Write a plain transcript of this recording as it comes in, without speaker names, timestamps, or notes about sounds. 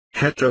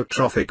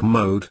heterotrophic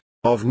mode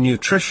of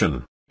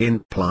nutrition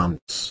in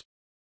plants.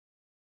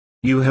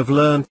 You have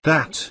learned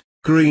that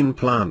green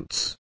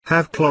plants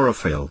have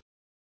chlorophyll.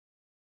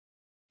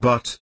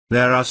 But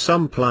there are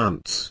some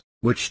plants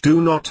which do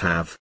not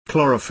have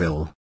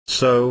chlorophyll,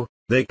 so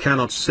they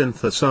cannot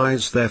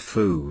synthesize their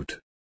food.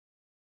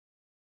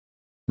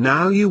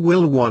 Now you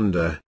will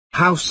wonder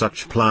how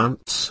such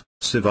plants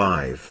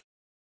survive.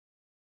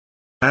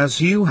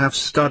 As you have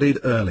studied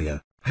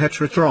earlier,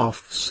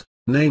 heterotrophs,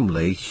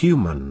 namely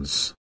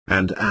humans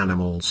and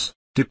animals,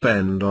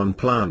 depend on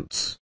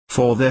plants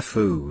for their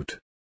food.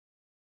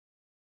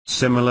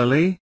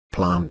 Similarly,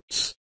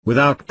 plants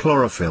without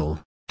chlorophyll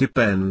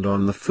depend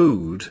on the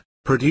food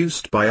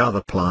produced by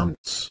other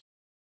plants.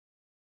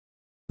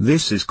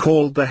 This is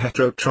called the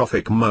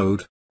heterotrophic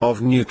mode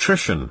of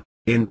nutrition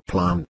in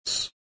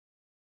plants.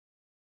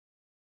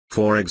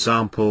 For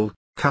example,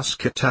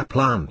 cuscuta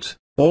plant,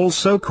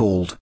 also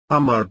called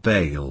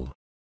amardale.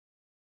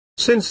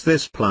 Since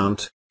this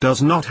plant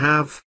does not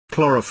have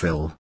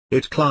chlorophyll,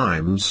 it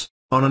climbs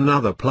on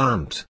another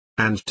plant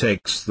and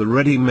takes the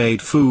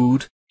ready-made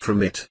food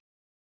from it.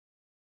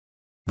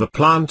 The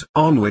plant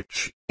on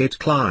which it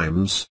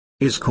climbs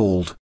is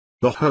called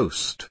the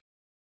host.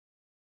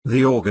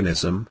 The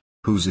organism,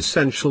 whose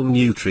essential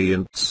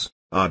nutrients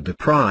are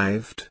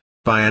deprived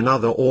by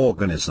another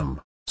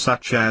organism,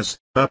 such as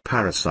a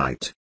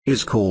parasite,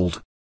 is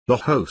called the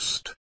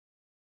host.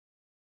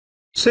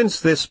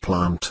 Since this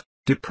plant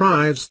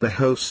deprives the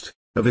host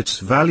of its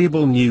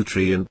valuable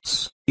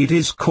nutrients, it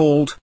is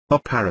called a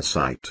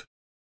parasite.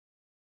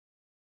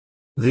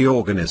 The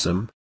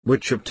organism,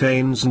 which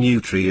obtains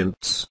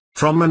nutrients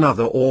from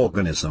another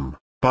organism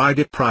by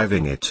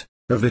depriving it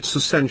of its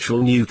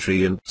essential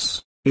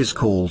nutrients, is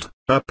called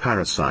a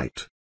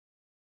parasite.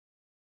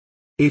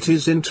 It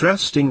is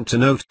interesting to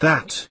note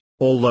that,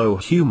 although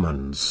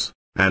humans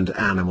and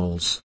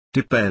animals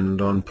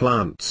depend on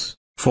plants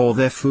for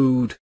their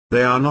food,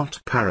 they are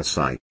not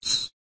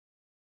parasites.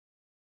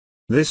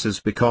 This is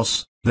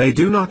because they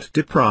do not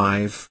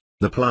deprive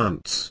the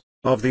plants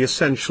of the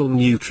essential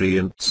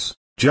nutrients,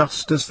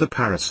 just as the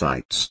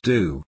parasites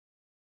do.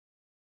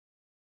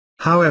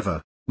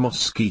 However,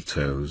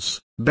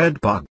 mosquitoes,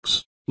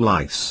 bedbugs,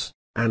 lice,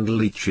 and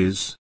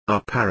leeches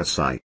are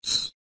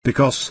parasites,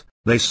 because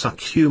they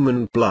suck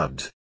human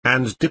blood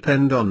and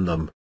depend on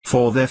them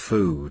for their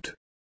food.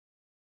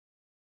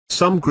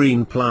 Some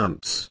green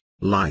plants,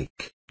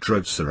 like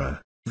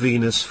Drosera,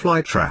 Venus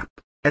flytrap,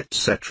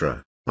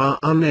 etc., are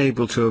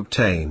unable to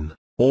obtain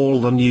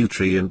all the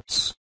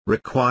nutrients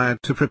required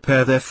to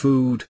prepare their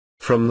food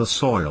from the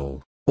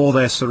soil or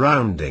their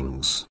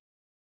surroundings.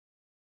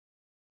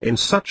 In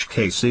such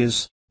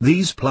cases,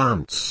 these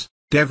plants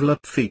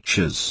develop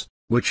features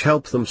which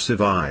help them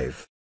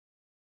survive.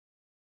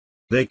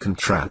 They can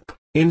trap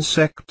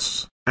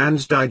insects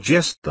and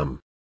digest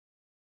them.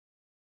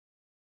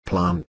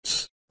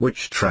 Plants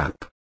which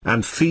trap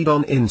and feed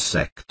on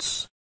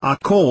insects are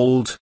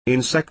called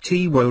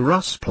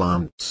insectivorous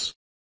plants.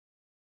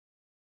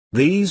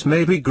 These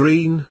may be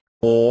green,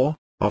 or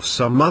of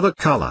some other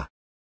color.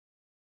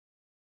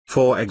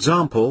 For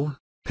example,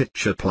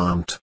 pitcher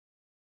plant.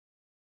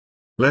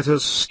 Let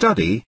us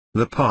study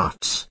the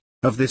parts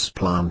of this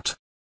plant.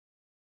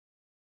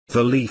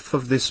 The leaf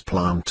of this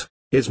plant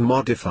is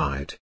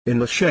modified in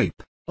the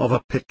shape of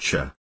a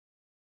pitcher.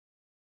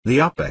 The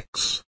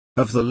apex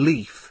of the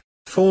leaf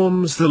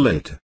forms the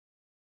lid.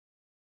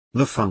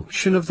 The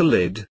function of the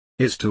lid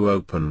is to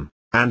open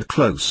and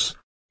close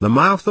the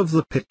mouth of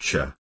the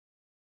pitcher.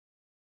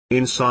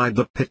 Inside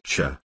the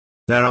pitcher,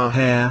 there are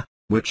hair,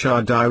 which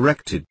are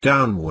directed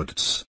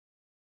downwards.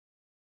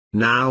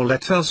 Now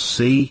let us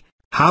see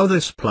how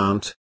this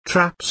plant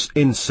traps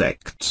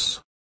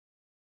insects.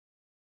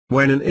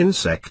 When an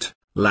insect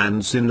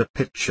lands in the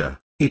pitcher,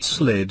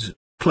 its lid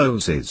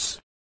closes.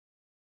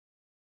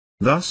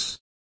 Thus,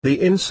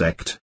 the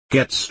insect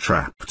gets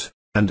trapped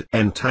and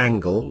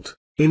entangled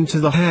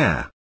into the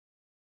hair.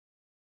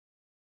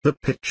 The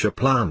pitcher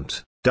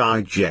plant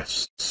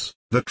digests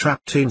the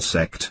trapped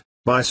insect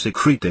by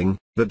secreting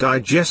the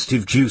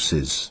digestive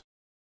juices.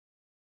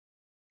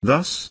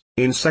 Thus,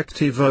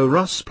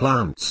 insectivorous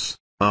plants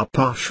are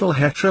partial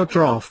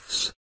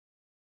heterotrophs.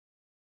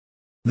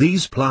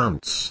 These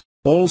plants,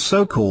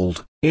 also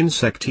called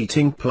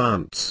insect-eating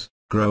plants,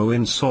 grow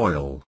in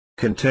soil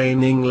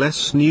containing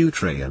less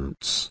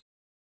nutrients.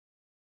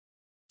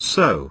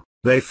 So,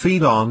 they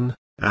feed on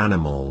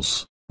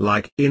animals,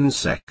 like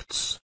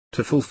insects,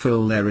 to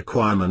fulfill their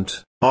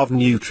requirement of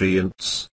nutrients